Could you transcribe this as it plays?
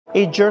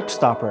A jerk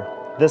stopper.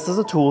 This is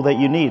a tool that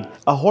you need.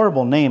 A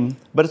horrible name,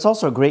 but it's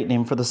also a great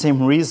name for the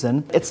same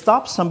reason. It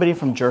stops somebody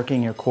from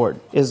jerking your cord.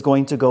 It is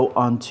going to go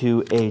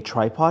onto a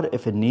tripod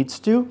if it needs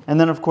to. And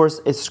then of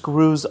course it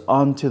screws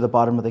onto the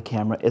bottom of the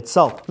camera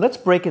itself. Let's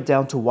break it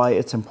down to why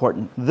it's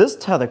important. This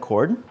tether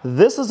cord,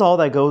 this is all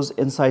that goes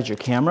inside your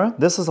camera.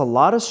 This is a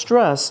lot of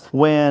stress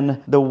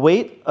when the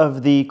weight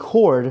of the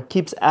cord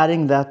keeps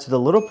adding that to the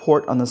little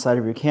port on the side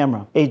of your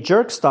camera. A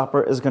jerk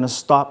stopper is going to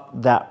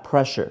stop that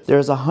pressure.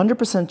 There's a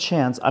 100%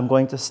 chance I'm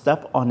going to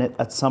step on it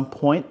at some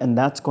point, and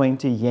that's going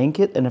to yank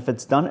it, and if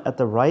it's done at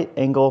the right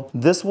angle,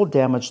 this will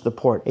damage the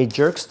port. A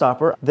jerk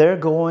stopper, they're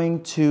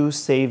going to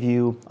save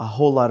you a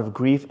whole lot of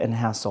grief and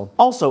hassle.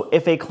 Also,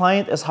 if a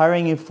client is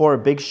hiring you for a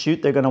big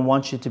shoot, they're going to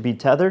want you to be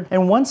tethered,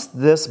 and once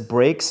this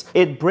breaks,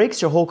 it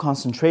breaks your whole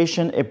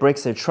concentration, it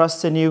breaks their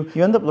trust in you,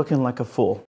 you end up looking like a fool.